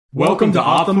Welcome to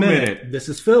Ophthalminute. This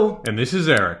is Phil. And this is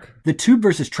Eric. The TUBE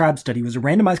versus TRAB study was a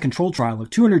randomized controlled trial of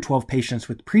 212 patients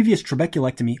with previous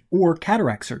trabeculectomy or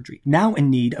cataract surgery, now in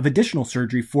need of additional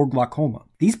surgery for glaucoma.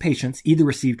 These patients either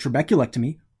received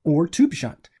trabeculectomy or tube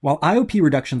shunt. While IOP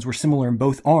reductions were similar in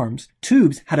both arms,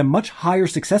 tubes had a much higher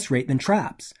success rate than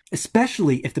TRABS,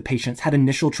 especially if the patients had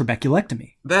initial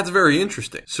trabeculectomy. That's very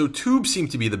interesting. So tubes seem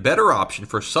to be the better option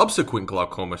for subsequent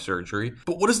glaucoma surgery,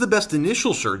 but what is the best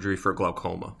initial surgery for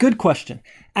glaucoma? Good question.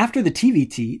 After the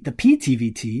TVT, the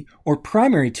PTVT, or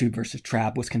primary tube versus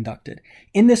TRAB, was conducted.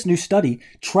 In this new study,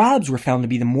 TRABS were found to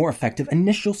be the more effective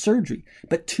initial surgery,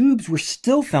 but tubes were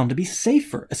still found to be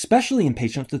safer, especially in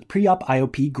patients with pre-op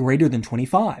IOP greater than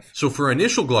 25. So for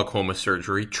initial glaucoma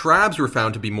surgery, TRABS were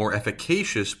found to be more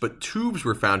efficacious, but tubes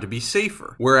were found to be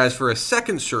safer. Whereas for a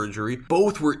second surgery,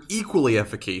 both were equally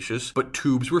efficacious, but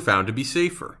tubes were found to be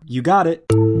safer. You got it.